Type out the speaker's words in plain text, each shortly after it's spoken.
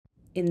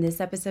In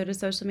this episode of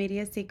Social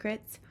Media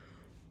Secrets,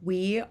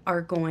 we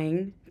are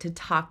going to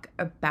talk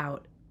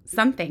about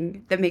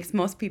something that makes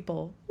most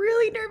people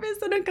really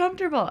nervous and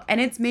uncomfortable. And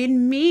it's made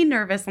me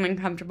nervous and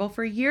uncomfortable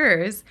for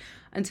years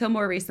until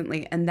more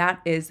recently, and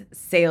that is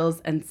sales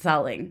and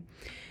selling.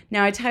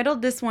 Now, I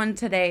titled this one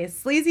today,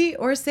 Sleazy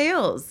or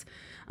Sales,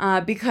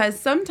 because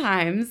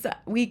sometimes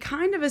we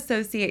kind of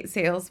associate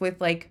sales with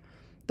like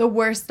the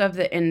worst of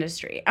the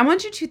industry. I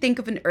want you to think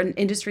of an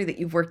industry that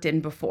you've worked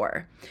in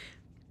before.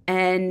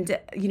 And,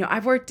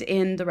 I've worked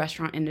in the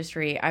restaurant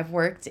industry. I've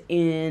worked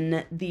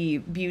in the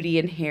beauty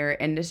and hair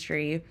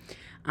industry.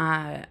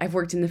 I've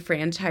worked in the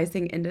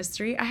franchising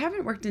industry. I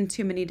haven't worked in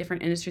too many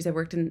different industries. I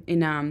worked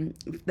in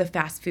the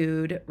fast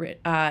food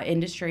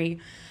industry.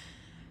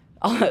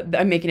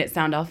 I'm making it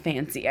sound all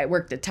fancy. I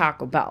worked at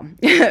Taco Bell.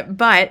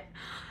 But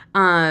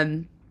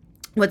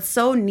what's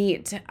so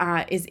neat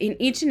is in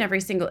each and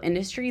every single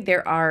industry,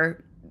 there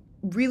are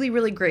really,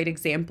 really great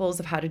examples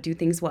of how to do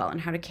things well and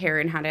how to care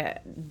and how to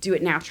do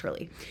it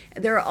naturally.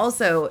 There are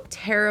also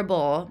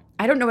terrible,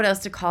 I don't know what else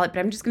to call it, but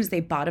I'm just going to say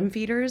bottom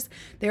feeders.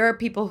 There are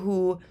people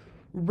who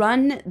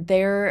run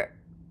their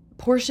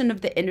portion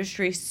of the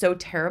industry so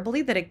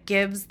terribly that it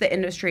gives the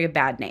industry a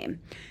bad name.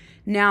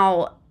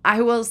 Now,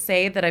 I will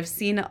say that I've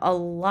seen a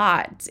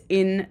lot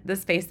in the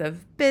space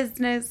of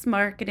business,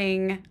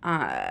 marketing,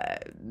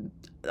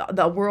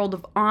 the world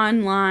of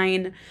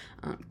online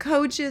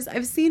coaches.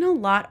 I've seen a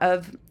lot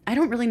of, I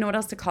don't really know what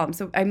else to call them.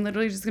 So I'm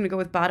literally just going to go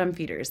with bottom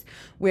feeders,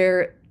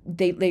 where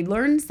they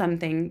learn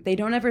something. They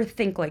don't ever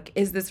think like,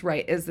 is this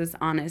right? Is this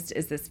honest?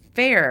 Is this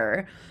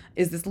fair?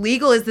 Is this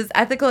legal? Is this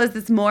ethical? Is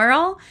this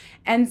moral?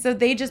 And so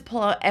they just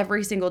pull out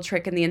every single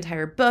trick in the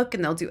entire book,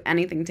 and they'll do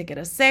anything to get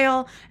a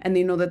sale. And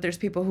they know that there's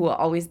people who will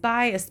always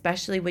buy,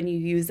 especially when you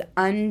use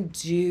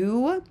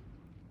undue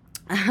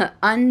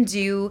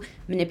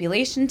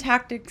manipulation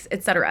tactics,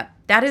 etc.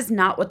 That is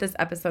not what this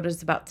episode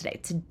is about today.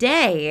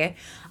 Today,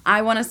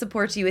 I want to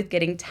support you with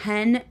getting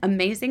 10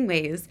 amazing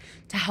ways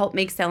to help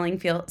make selling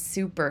feel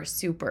super,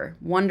 super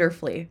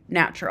wonderfully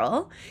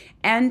natural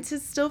and to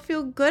still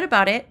feel good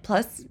about it,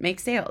 plus make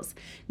sales.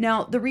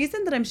 Now, the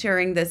reason that I'm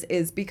sharing this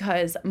is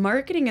because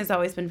marketing has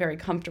always been very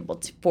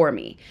comfortable for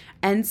me,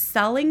 and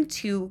selling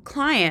to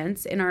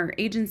clients in our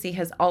agency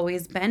has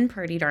always been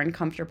pretty darn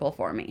comfortable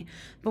for me.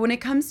 But when it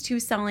comes to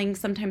selling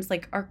sometimes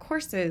like our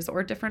courses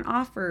or different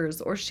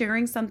offers or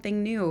sharing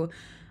something new,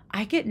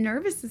 I get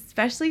nervous,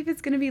 especially if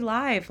it's going to be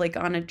live, like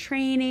on a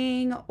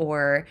training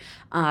or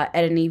at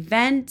an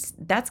event.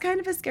 That's kind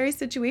of a scary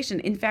situation.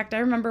 In fact, I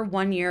remember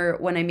one year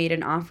when I made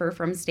an offer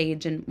from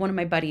stage, and one of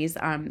my buddies,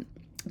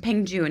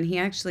 Peng Jun, he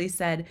actually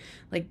said,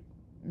 like,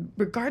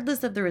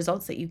 regardless of the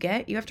results that you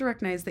get, you have to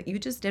recognize that you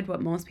just did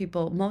what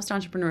most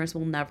entrepreneurs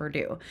will never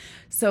do.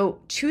 So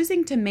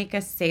choosing to make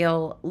a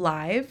sale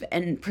live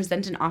and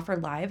present an offer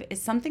live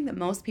is something that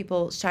most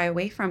people shy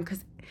away from,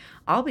 because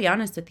I'll be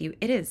honest with you,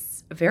 it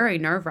is very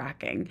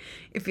nerve-wracking.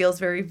 It feels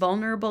very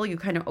vulnerable. You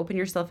kind of open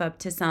yourself up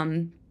to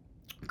some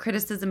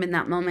criticism in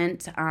that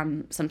moment,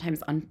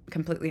 sometimes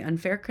completely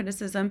unfair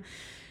criticism.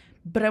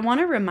 But I want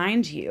to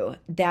remind you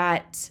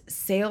that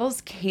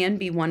sales can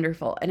be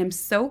wonderful. And I'm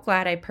so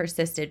glad I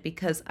persisted,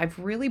 because I've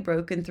really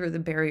broken through the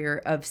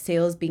barrier of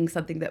sales being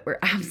something that were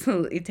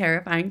absolutely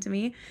terrifying to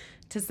me,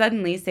 to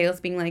suddenly sales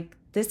being like,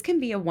 this can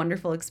be a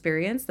wonderful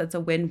experience that's a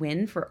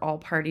win-win for all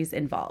parties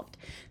involved.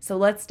 So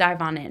let's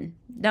dive on in.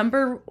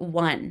 Number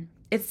one,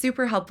 it's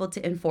super helpful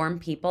to inform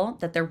people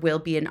that there will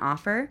be an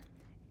offer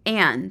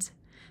and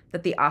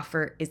that the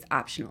offer is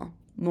optional.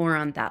 More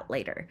on that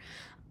later.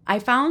 I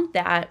found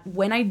that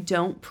when I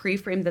don't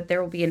pre-frame that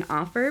there will be an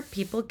offer,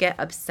 people get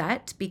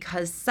upset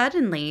because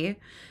suddenly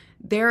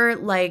they're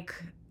like,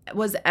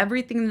 was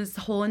everything in this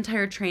whole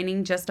entire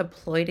training just a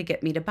ploy to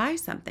get me to buy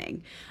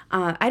something?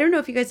 I don't know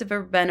if you guys have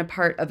ever been a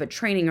part of a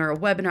training or a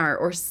webinar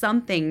or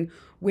something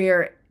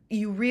where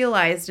you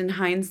realized in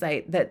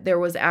hindsight that there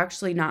was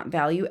actually not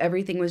value.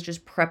 Everything was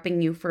just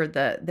prepping you for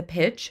the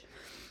pitch.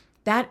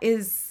 That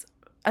is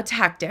a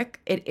tactic.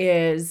 It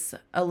is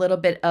a little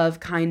bit of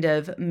kind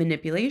of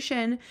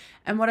manipulation.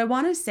 And what I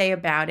want to say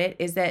about it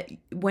is that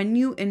when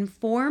you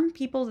inform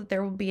people that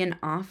there will be an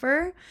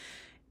offer,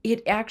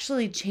 it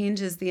actually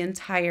changes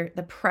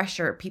the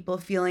pressure, people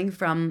feeling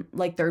from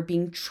like they're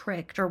being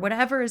tricked or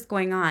whatever is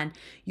going on.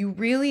 You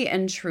really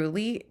and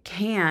truly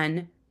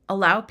can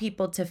allow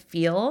people to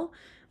feel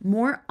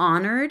more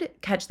honored,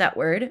 catch that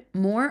word,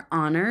 more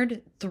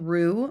honored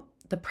through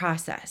the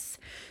process.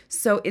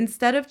 So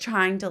instead of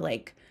trying to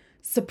like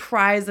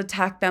surprise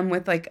attack them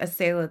with like a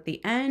sale at the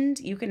end,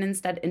 you can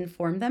instead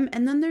inform them,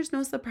 and then there's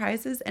no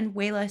surprises and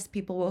way less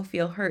people will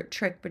feel hurt,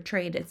 tricked,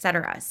 betrayed,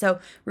 etc. So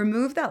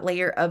remove that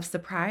layer of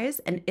surprise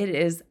and it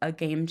is a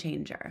game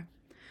changer.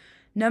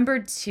 Number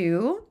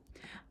two,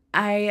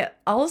 I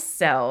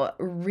also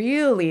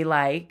really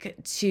like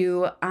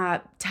to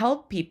tell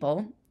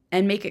people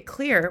and make it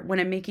clear when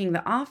I'm making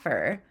the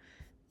offer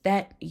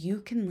that you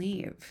can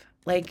leave.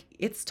 Like,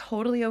 it's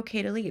totally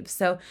okay to leave.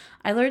 So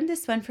I learned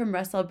this one from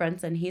Russell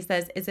Brunson. He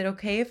says, is it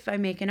okay if I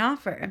make an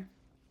offer?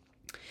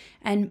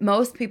 And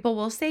most people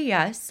will say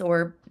yes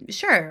or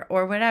sure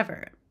or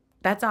whatever.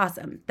 That's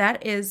awesome.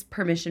 That is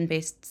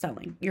permission-based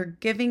selling. You're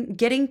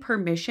getting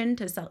permission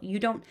to sell. You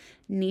don't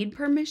need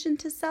permission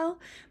to sell,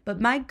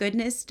 but my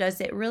goodness, does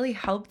it really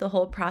help the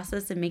whole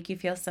process and make you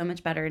feel so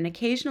much better. And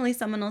occasionally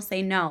someone will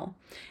say no.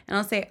 And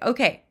I'll say,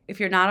 okay, if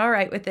you're not all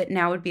right with it,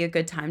 now would be a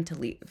good time to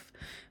leave,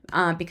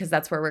 because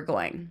that's where we're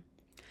going.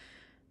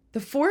 The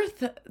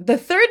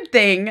third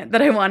thing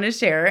that I want to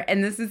share,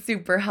 and this is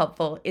super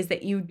helpful, is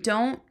that you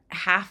don't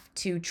have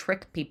to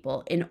trick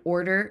people in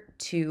order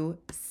to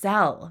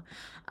sell.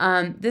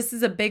 This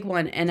is a big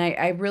one, and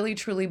I really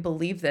truly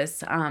believe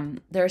this.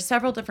 There are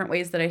several different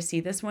ways that I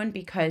see this one,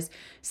 because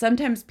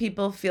sometimes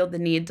people feel the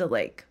need to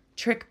like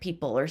trick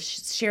people or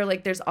share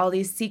like there's all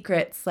these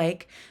secrets,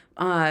 like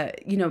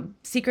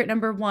secret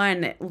number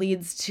one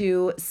leads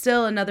to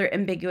still another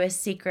ambiguous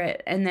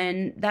secret, and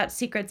then that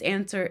secret's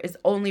answer is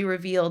only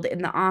revealed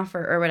in the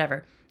offer or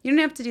whatever. You don't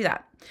have to do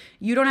that.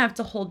 You don't have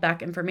to hold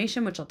back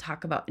information, which I'll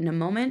talk about in a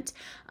moment.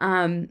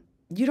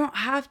 You don't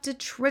have to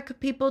trick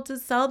people to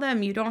sell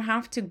them. You don't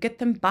have to get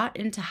them bought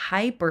into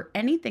hype or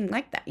anything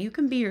like that. You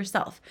can be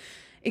yourself.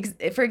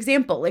 For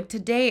example, like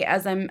today,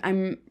 as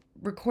I'm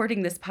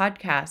recording this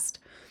podcast,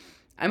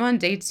 I'm on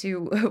day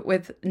 2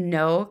 with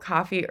no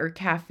coffee or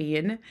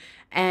caffeine,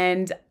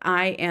 and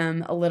I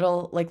am a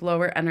little like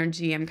lower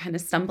energy. I'm kind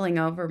of stumbling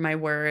over my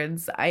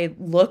words. I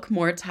look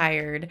more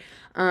tired.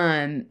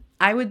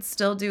 I would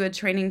still do a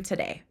training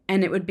today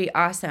and it would be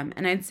awesome.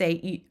 And I'd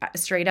say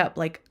straight up,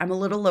 like, I'm a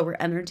little lower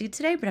energy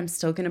today, but I'm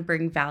still going to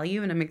bring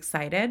value and I'm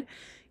excited.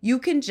 You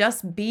can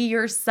just be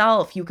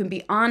yourself. You can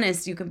be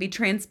honest. You can be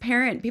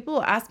transparent. People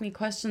will ask me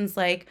questions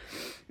like,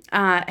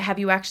 have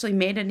you actually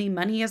made any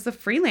money as a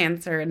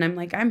freelancer? And I'm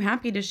like, I'm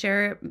happy to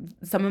share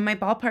some of my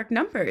ballpark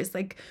numbers.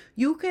 Like,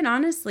 you can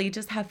honestly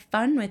just have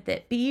fun with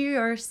it. Be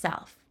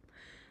yourself.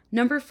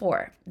 Number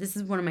 4, this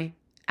is one of my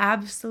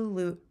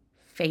absolute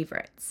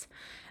favorites.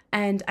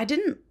 And I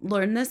didn't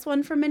learn this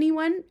one from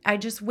anyone. I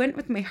just went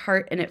with my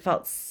heart and it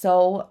felt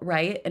so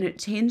right. And it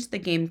changed the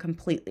game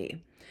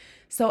completely.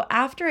 So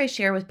after I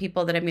share with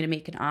people that I'm going to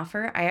make an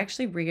offer, I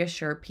actually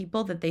reassure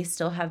people that they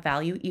still have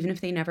value, even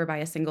if they never buy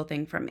a single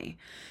thing from me.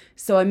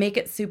 So I make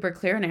it super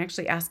clear, and I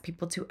actually ask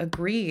people to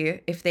agree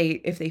if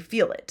they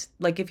feel it.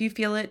 Like, if you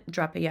feel it,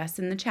 drop a yes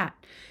in the chat.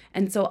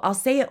 And so I'll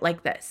say it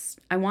like this.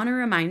 I want to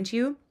remind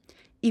you,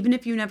 even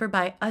if you never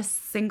buy a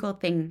single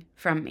thing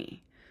from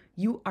me,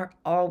 you are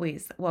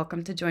always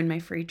welcome to join my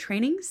free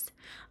trainings.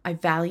 I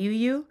value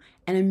you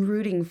and I'm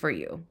rooting for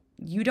you.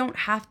 You don't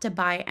have to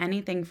buy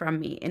anything from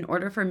me in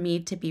order for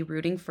me to be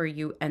rooting for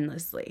you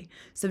endlessly.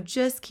 So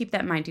just keep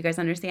that in mind. Do you guys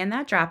understand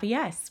that? Drop a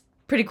yes.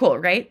 Pretty cool,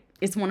 right?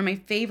 It's one of my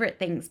favorite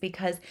things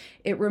because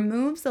it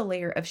removes a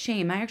layer of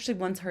shame. I actually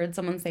once heard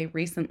someone say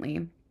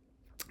recently,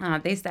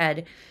 they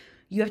said,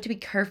 you have to be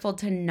careful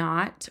to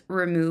not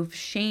remove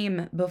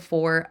shame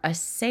before a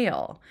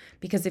sale,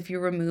 because if you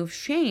remove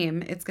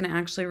shame, it's going to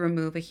actually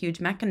remove a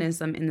huge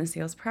mechanism in the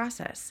sales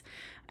process.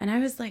 And I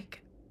was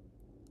like,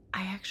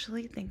 I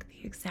actually think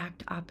the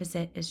exact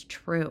opposite is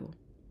true.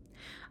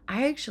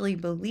 I actually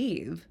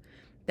believe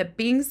that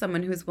being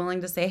someone who's willing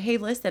to say, hey,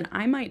 listen,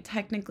 I might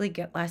technically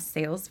get less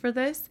sales for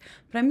this,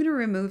 but I'm going to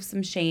remove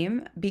some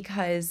shame,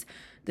 because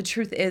the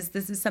truth is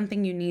this is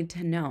something you need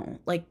to know.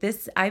 Like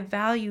this, I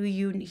value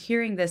you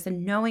hearing this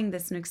and knowing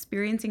this and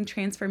experiencing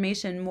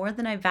transformation more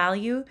than I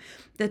value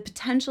the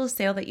potential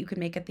sale that you could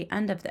make at the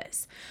end of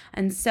this.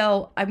 And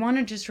so I want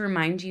to just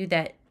remind you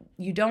that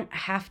you don't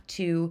have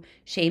to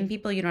shame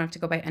people. You don't have to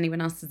go by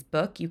anyone else's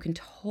book. You can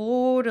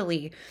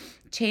totally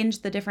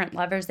change the different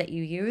levers that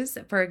you use.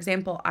 For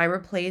example, I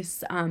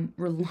replace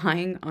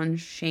relying on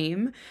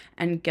shame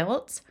and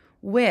guilt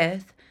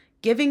with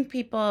giving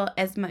people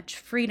as much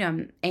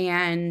freedom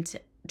and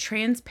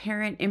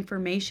transparent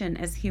information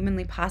as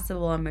humanly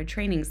possible on my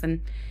trainings.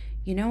 And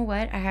you know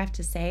what I have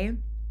to say?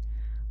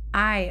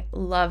 I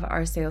love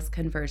our sales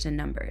conversion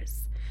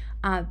numbers.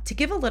 To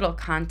give a little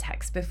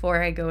context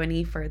before I go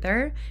any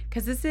further,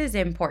 because this is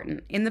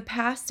important. In the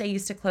past, I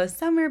used to close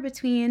somewhere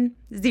between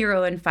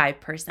 0 and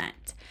 5%.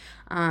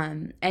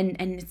 And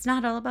it's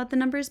not all about the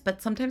numbers,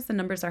 but sometimes the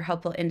numbers are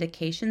helpful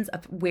indications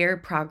of where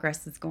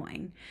progress is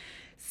going.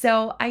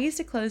 So I used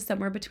to close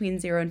somewhere between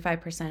 0 and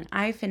 5%.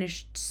 I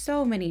finished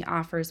so many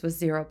offers with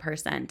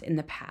 0% in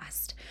the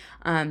past.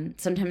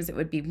 Sometimes it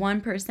would be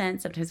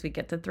 1%. Sometimes we'd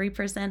get to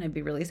 3%. I'd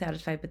be really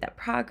satisfied with that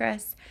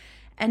progress.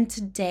 And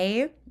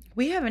today,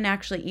 we haven't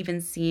actually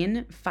even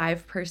seen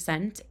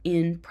 5%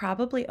 in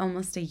probably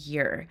almost a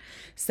year.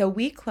 So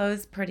we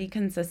close pretty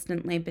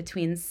consistently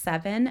between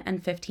 7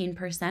 and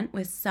 15%,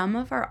 with some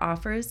of our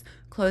offers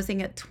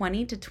closing at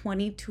 20 to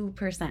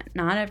 22%.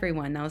 Not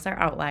everyone, those are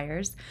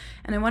outliers.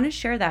 And I want to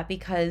share that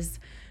because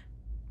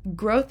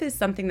growth is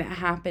something that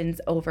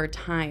happens over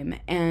time.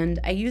 And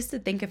I used to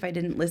think if I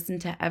didn't listen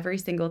to every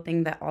single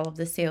thing that all of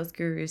the sales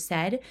gurus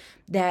said,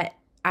 that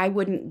I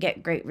wouldn't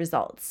get great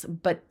results.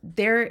 But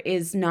there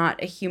is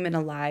not a human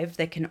alive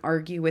that can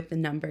argue with the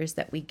numbers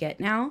that we get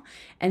now.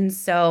 And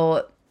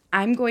so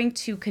I'm going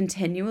to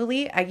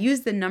continually, I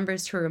use the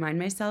numbers to remind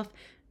myself,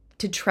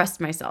 to trust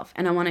myself.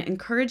 And I want to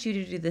encourage you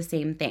to do the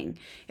same thing.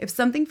 If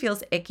something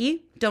feels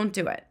icky, don't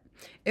do it.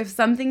 If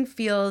something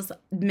feels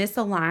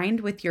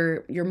misaligned with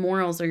your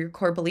morals or your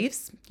core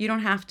beliefs, you don't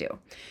have to.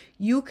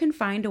 You can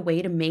find a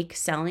way to make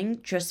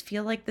selling just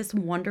feel like this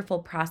wonderful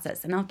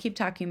process. And I'll keep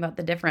talking about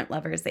the different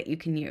levers that you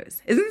can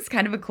use. Isn't this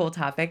kind of a cool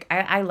topic?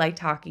 I like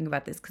talking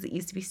about this because it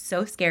used to be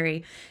so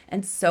scary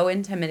and so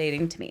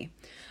intimidating to me.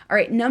 All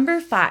right, number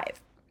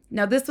 5.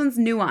 Now, this one's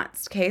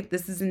nuanced, okay?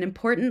 This is an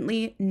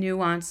importantly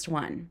nuanced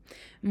one.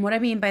 And what I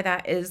mean by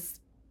that is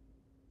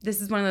this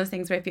is one of those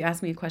things where if you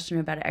ask me a question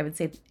about it, I would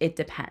say it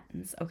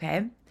depends,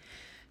 okay?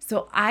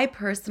 So I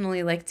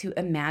personally like to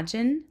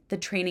imagine the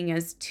training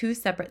as 2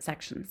 separate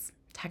sections.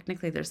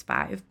 Technically, there's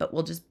 5, but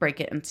we'll just break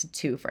it into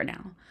 2 for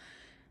now.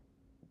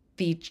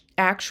 The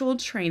actual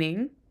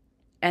training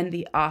and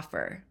the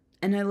offer.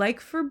 And I like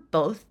for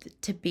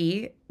both to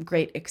be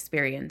great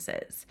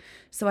experiences.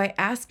 So I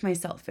ask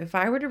myself, if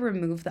I were to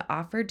remove the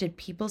offer, did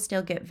people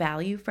still get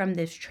value from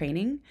this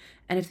training?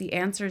 And if the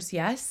answer is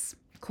yes,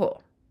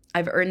 cool.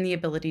 I've earned the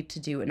ability to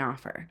do an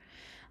offer.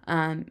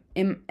 And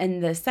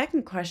the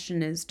second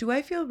question is, do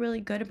I feel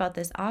really good about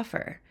this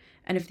offer?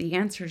 And if the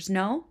answer is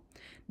no,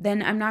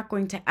 then I'm not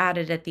going to add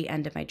it at the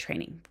end of my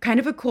training.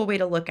 Kind of a cool way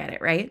to look at it,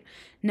 right?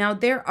 Now,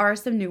 there are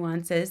some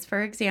nuances.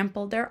 For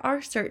example, there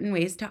are certain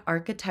ways to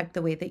architect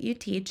the way that you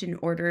teach in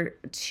order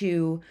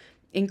to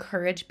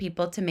encourage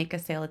people to make a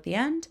sale at the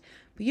end.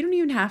 But you don't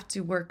even have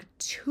to work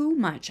too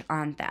much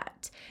on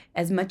that,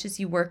 as much as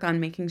you work on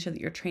making sure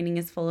that your training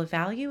is full of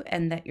value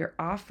and that your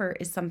offer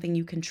is something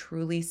you can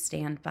truly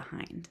stand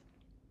behind.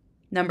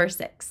 Number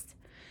 6.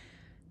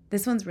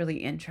 This one's really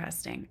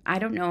interesting. I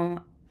don't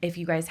know if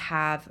you guys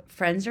have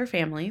friends or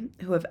family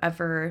who have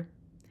ever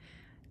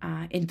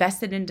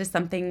invested into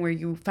something where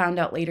you found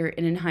out later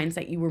and in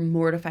hindsight you were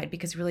mortified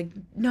because you were like,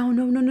 no,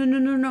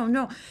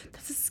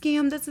 that's a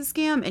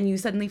scam. And you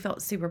suddenly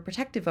felt super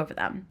protective over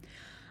them.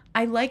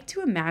 I like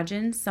to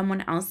imagine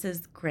someone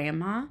else's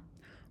grandma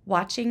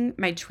watching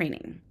my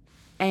training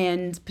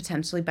and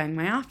potentially buying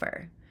my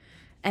offer.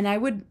 And I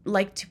would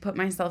like to put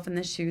myself in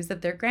the shoes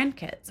of their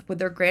grandkids. Would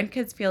their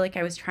grandkids feel like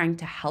I was trying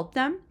to help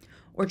them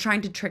or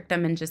trying to trick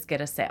them and just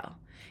get a sale?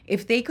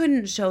 If they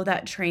couldn't show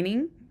that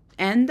training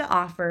and the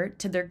offer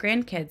to their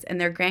grandkids and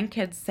their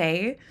grandkids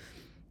say,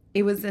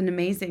 it was an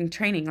amazing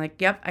training,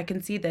 like, yep, I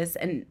can see this,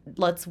 and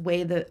let's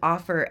weigh the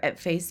offer at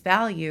face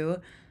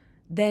value,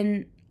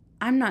 then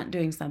I'm not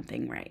doing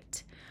something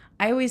right.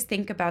 I always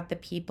think about the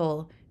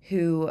people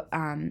who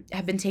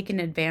have been taken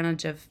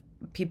advantage of,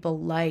 people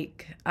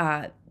like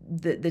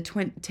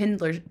the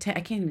Tinder,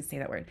 I can't even say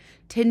that word,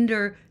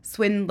 Tinder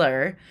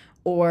swindler,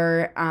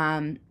 or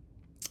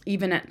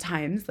even at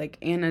times like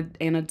Anna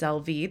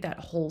Delvey, that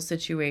whole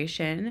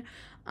situation,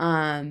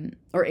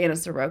 or Anna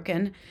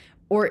Sorokin,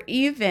 or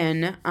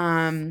even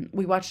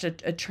we watched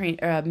a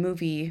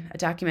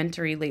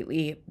documentary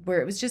lately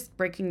where it was just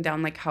breaking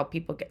down like how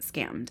people get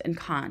scammed and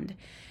conned.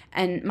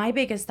 And my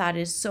biggest thought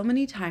is, so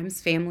many times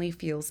family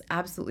feels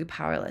absolutely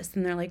powerless,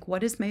 and they're like,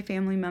 what is my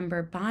family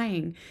member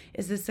buying?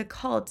 Is this a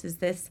cult? Is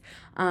this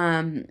a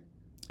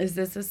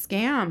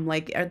scam?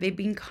 Like, are they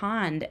being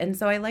conned? And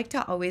so I like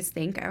to always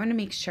think, I want to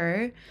make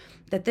sure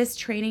that this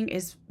training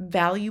is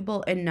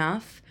valuable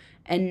enough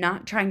and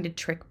not trying to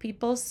trick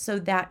people, so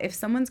that if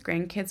someone's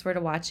grandkids were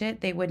to watch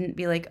it, they wouldn't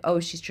be like, oh,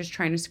 she's just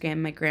trying to scam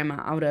my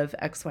grandma out of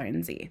X, Y,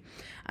 and Z.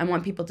 I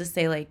want people to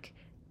say like,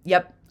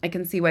 yep, I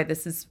can see why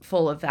this is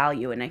full of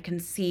value, and I can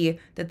see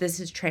that this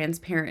is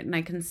transparent, and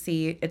I can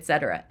see,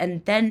 etc.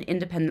 And then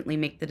independently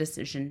make the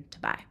decision to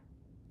buy.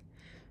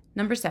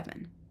 Number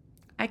 7.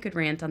 I could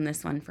rant on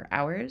this one for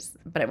hours,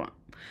 but I won't.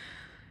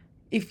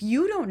 If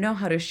you don't know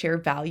how to share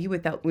value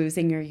without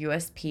losing your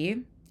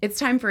USP, it's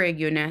time for a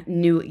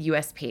new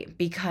USP,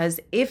 because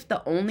if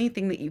the only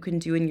thing that you can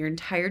do in your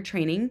entire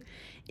training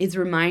is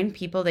remind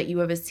people that you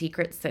have a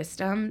secret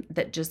system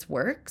that just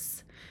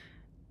works,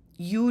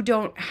 you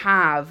don't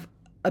have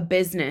a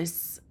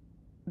business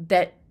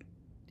that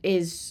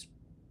is,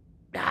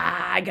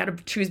 I got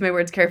to choose my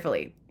words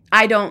carefully.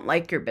 I don't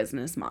like your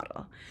business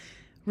model.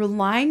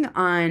 Relying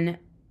on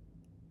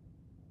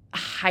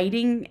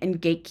hiding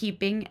and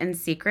gatekeeping and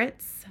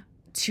secrets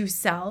to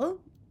sell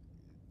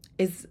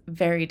is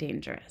very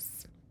dangerous.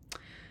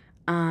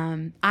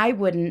 I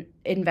wouldn't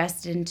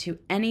invest into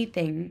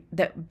anything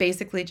that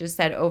basically just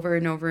said over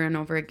and over and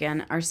over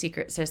again, our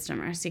secret system,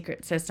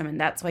 and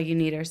that's why you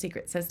need our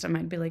secret system.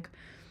 I'd be like,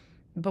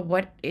 but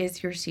what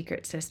is your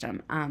secret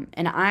system?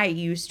 And I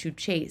used to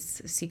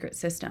chase secret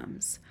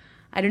systems.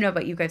 I don't know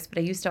about you guys, but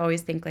I used to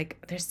always think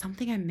like, there's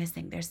something I'm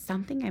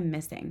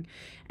missing.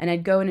 And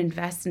I'd go and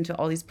invest into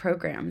all these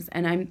programs.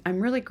 And I'm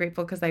really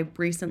grateful because I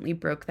recently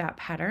broke that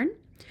pattern.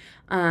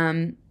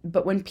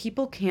 But when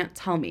people can't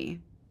tell me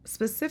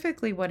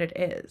specifically what it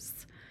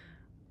is,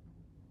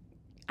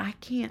 I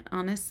can't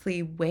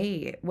honestly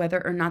weigh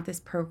whether or not this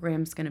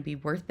program's going to be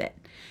worth it.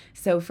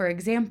 So for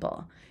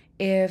example,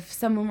 if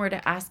someone were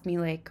to ask me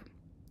like,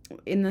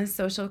 in the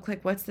social click,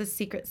 what's the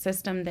secret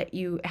system that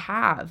you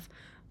have?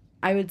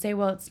 I would say,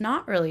 well, it's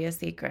not really a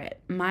secret.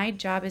 My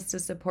job is to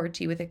support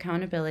you with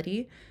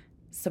accountability,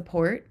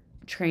 support,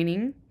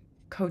 training,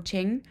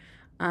 coaching,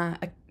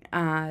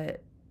 a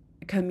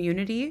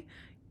community.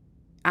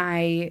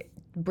 I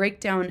break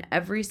down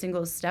every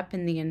single step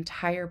in the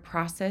entire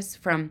process,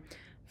 from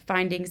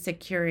finding,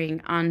 securing,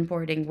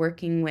 onboarding,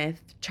 working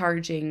with,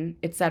 charging,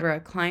 etc.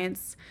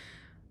 clients,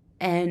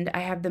 and I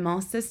have them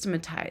all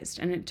systematized.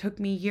 And it took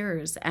me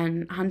years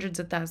and hundreds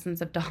of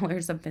thousands of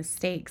dollars of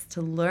mistakes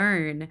to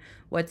learn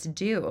what to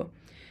do.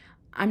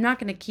 I'm not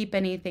going to keep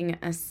anything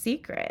a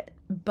secret,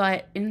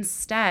 but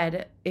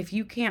instead, if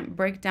you can't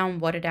break down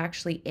what it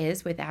actually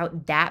is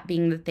without that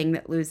being the thing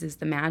that loses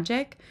the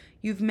magic,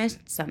 you've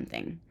missed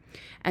something.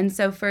 And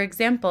so, for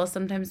example,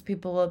 sometimes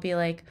people will be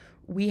like,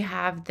 we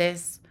have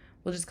this,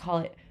 we'll just call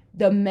it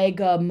the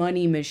mega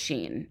money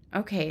machine.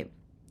 Okay,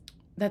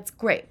 that's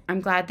great.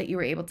 I'm glad that you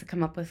were able to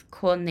come up with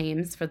cool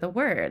names for the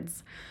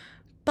words.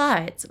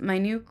 But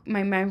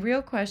my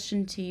real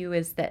question to you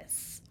is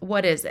this.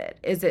 What is it?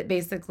 Is it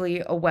basically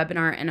a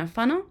webinar in a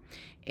funnel?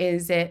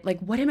 Is it like,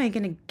 what am I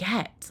going to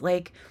get?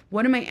 Like,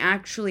 what am I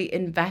actually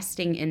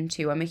investing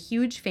into? I'm a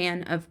huge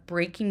fan of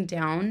breaking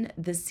down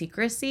the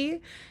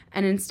secrecy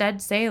and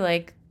instead say,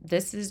 like,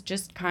 this is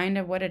just kind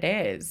of what it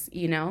is,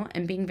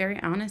 and being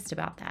very honest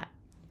about that.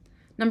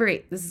 Number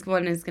 8, this is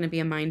going to be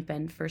a mind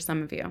bend for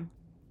some of you.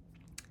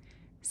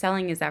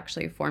 Selling is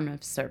actually a form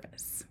of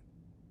service.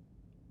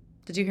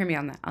 Did you hear me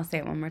on that? I'll say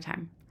it one more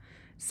time.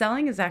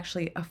 Selling is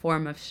actually a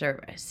form of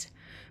service,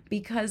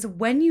 because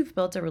when you've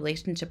built a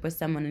relationship with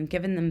someone and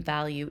given them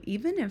value,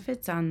 even if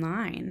it's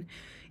online,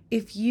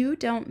 if you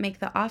don't make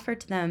the offer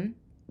to them,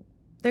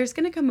 there's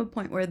going to come a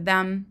point where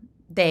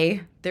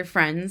their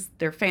friends,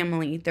 their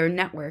family, their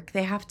network,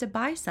 they have to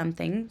buy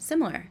something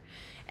similar.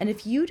 And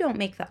if you don't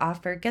make the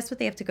offer, guess what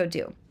they have to go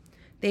do?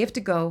 They have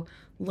to go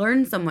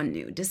learn someone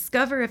new,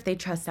 discover if they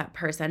trust that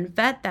person,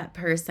 vet that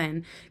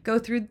person, go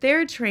through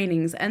their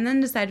trainings, and then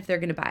decide if they're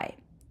going to buy.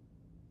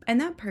 And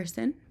that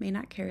person may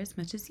not care as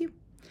much as you.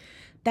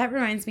 That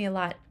reminds me a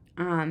lot.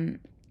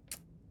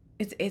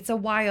 It's a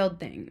wild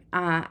thing.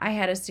 I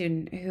had a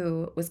student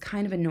who was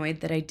kind of annoyed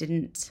that I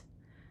didn't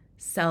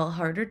sell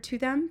harder to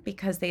them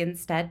because they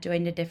instead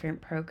joined a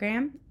different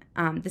program.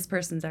 This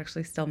person's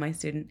actually still my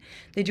student.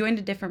 They joined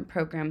a different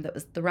program that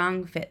was the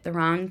wrong fit, the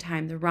wrong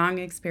time, the wrong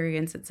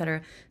experience,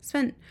 etc.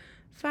 Spent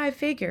 5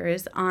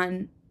 figures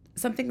on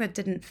something that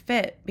didn't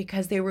fit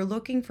because they were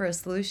looking for a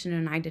solution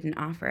and I didn't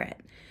offer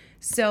it.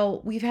 So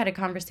we've had a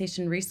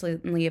conversation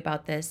recently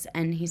about this,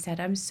 and he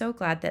said, I'm so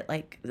glad that,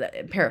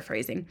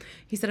 paraphrasing,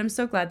 he said, I'm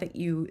so glad that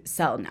you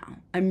sell now.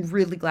 I'm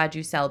really glad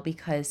you sell,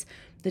 because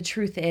the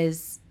truth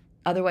is,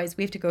 otherwise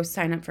we have to go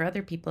sign up for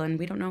other people and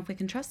we don't know if we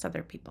can trust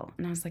other people.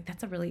 And I was like,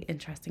 that's a really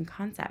interesting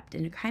concept.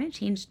 And it kind of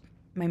changed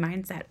my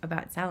mindset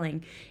about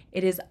selling.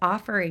 It is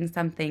offering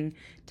something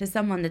to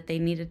someone that they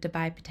needed to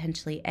buy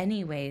potentially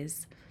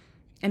anyways,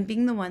 and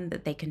being the one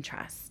that they can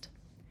trust.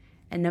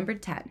 And number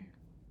 10,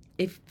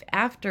 if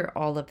after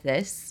all of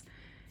this,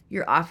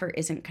 your offer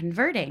isn't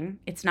converting,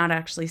 it's not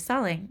actually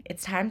selling,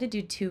 it's time to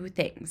do 2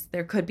 things.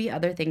 There could be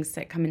other things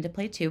that come into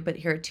play too, but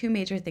here are 2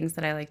 major things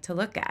that I like to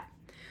look at.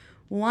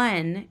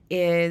 One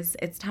is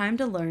it's time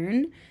to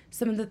learn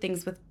some of the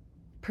things with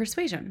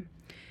persuasion.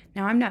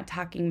 Now, I'm not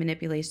talking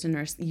manipulation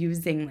or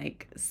using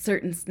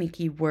certain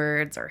sneaky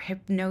words or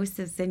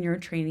hypnosis in your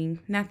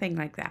training, nothing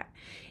like that.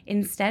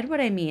 Instead, what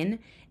I mean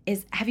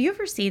is, have you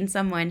ever seen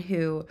someone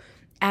who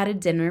at a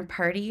dinner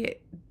party,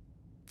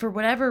 for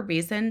whatever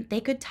reason,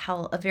 they could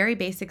tell a very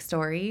basic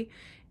story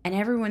and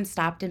everyone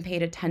stopped and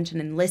paid attention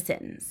and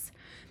listens?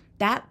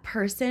 That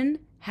person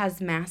has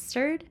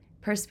mastered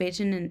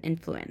persuasion and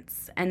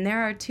influence. And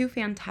there are 2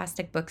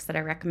 fantastic books that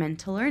I recommend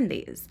to learn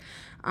these.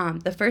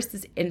 The first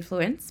is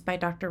Influence by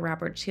Dr.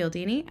 Robert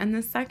Cialdini, and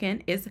the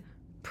second is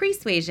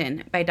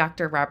Persuasion by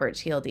Dr. Robert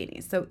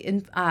Cialdini. So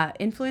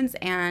Influence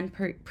and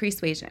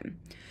Persuasion.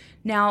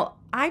 Now,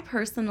 I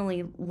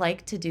personally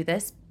like to do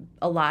this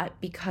a lot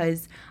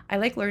because I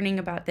like learning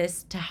about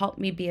this to help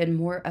me be a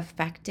more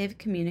effective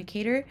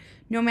communicator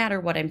no matter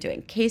what I'm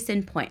doing. Case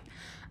in point,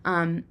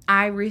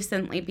 I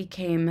recently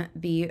became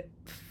the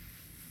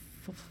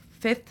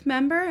 5th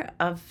member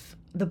of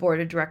the board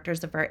of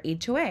directors of our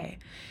HOA.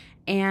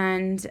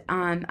 And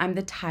I'm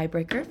the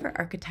tiebreaker for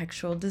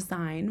architectural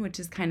design, which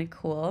is kind of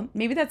cool.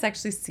 Maybe that's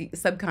actually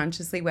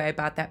subconsciously why I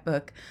bought that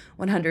book,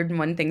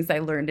 101 Things I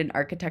Learned in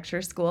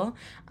Architecture School.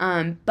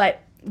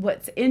 But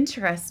what's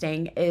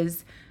interesting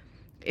is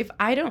if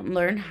I don't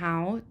learn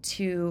how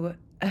to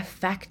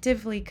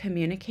effectively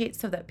communicate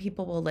so that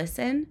people will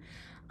listen,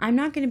 I'm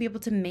not going to be able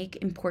to make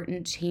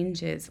important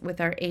changes with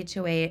our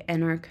HOA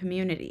and our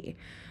community.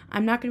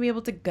 I'm not going to be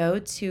able to go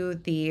to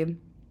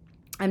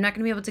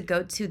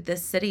the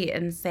city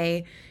and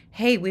say,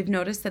 hey, we've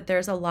noticed that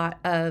there's a lot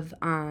of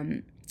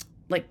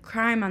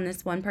crime on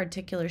this one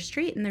particular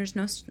street and there's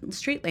no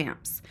street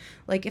lamps.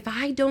 If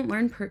I don't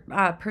learn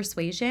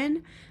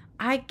persuasion,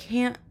 I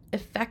can't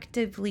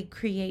effectively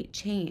create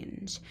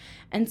change.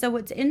 And so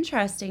what's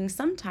interesting,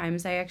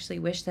 sometimes I actually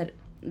wish that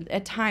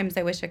at times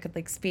I wish I could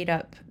like speed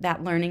up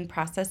that learning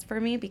process for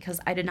me, because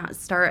I did not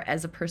start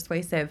as a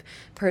persuasive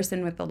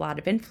person with a lot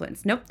of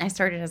influence. Nope, I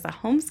started as a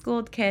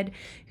homeschooled kid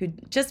who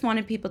just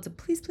wanted people to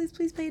please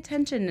pay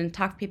attention and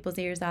talk people's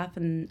ears off,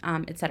 and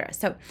etc.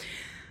 So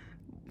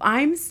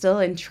I'm still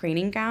in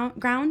training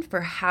ground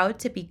for how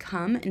to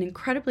become an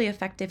incredibly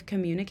effective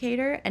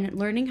communicator and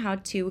learning how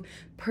to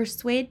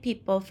persuade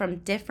people from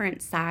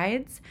different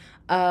sides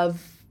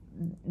of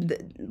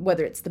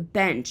whether it's the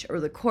bench or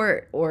the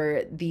court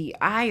or the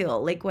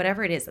aisle, like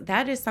whatever it is.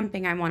 That is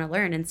something I want to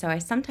learn. And so I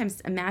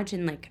sometimes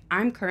imagine like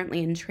I'm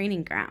currently in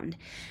training ground.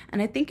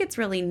 And I think it's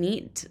really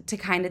neat to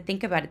kind of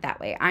think about it that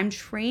way. I'm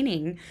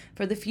training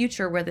for the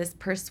future where this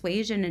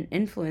persuasion and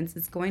influence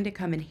is going to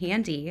come in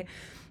handy.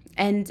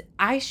 And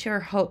I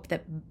sure hope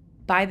that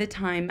by the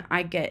time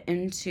I get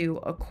into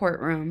a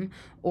courtroom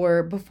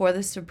or before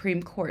the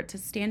Supreme Court to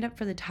stand up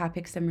for the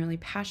topics I'm really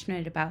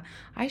passionate about,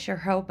 I sure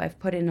hope I've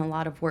put in a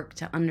lot of work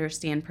to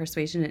understand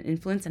persuasion and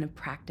influence and have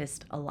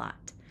practiced a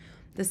lot.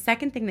 The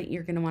second thing that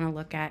you're going to want to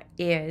look at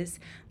is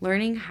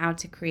learning how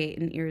to create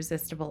an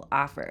irresistible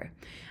offer.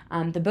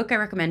 The book I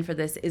recommend for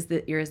this is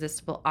The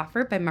Irresistible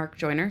Offer by Mark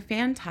Joyner.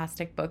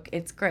 Fantastic book.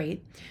 It's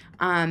great.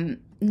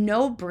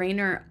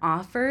 No-brainer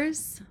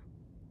offers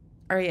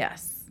are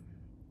yes.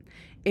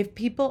 If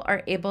people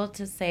are able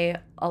to say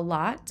a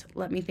lot,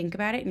 let me think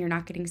about it, and you're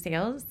not getting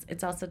sales,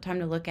 it's also time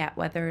to look at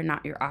whether or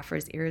not your offer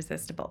is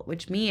irresistible,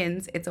 which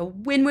means it's a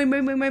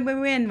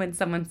win-win-win-win-win-win-win when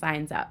someone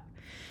signs up.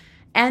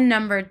 And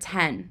number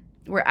 10,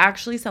 we're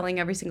actually selling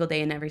every single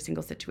day in every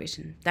single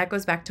situation. That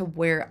goes back to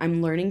where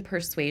I'm learning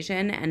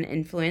persuasion and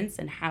influence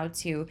and how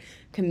to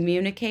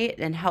communicate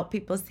and help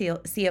people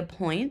see a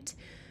point.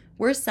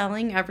 We're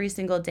selling every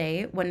single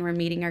day when we're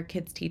meeting our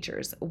kids'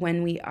 teachers,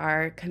 when we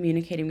are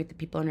communicating with the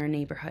people in our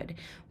neighborhood,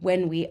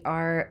 when we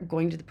are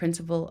going to the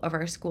principal of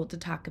our school to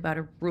talk about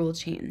a rule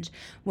change,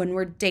 when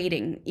we're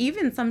dating,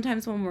 even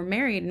sometimes when we're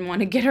married and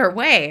want to get our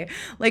way.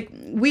 Like,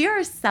 we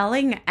are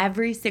selling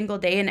every single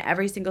day in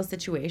every single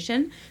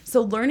situation.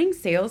 So learning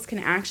sales can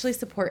actually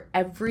support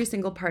every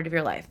single part of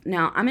your life.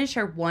 Now, I'm going to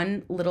share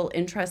one little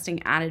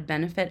interesting added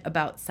benefit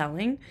about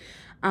selling.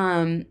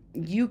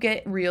 You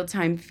get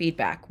real-time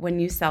feedback when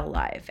you sell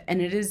live,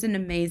 and it is an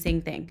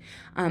amazing thing.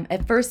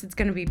 At first, it's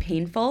going to be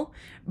painful,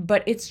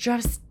 but it's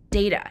just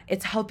data.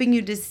 It's helping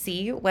you to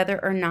see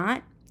whether or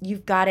not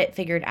you've got it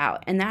figured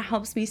out, and that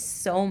helps me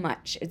so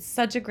much. It's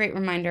such a great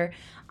reminder.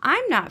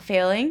 I'm not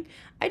failing.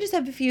 I just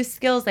have a few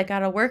skills I got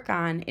to work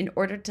on in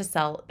order to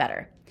sell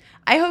better.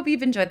 I hope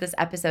you've enjoyed this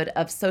episode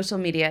of Social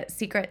Media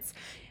Secrets.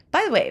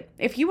 By the way,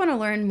 if you want to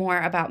learn more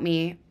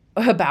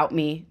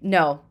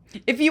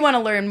if you want to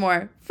learn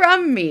more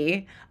from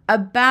me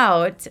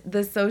about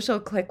the social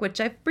click, which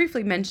I've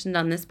briefly mentioned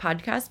on this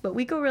podcast, but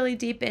we go really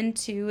deep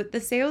into the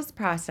sales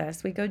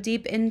process. We go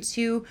deep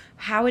into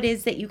how it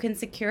is that you can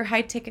secure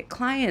high ticket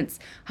clients,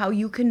 how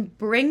you can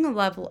bring a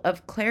level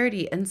of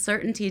clarity and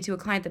certainty to a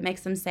client that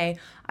makes them say,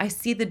 I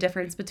see the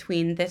difference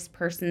between this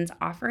person's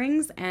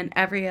offerings and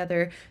every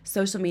other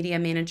social media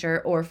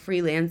manager or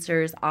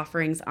freelancer's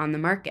offerings on the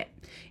market.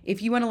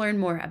 If you want to learn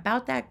more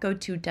about that, go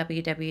to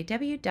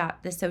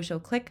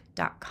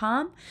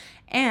www.thesocialclick.com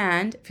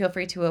and feel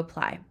free to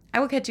apply. I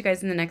will catch you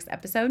guys in the next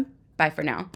episode. Bye for now.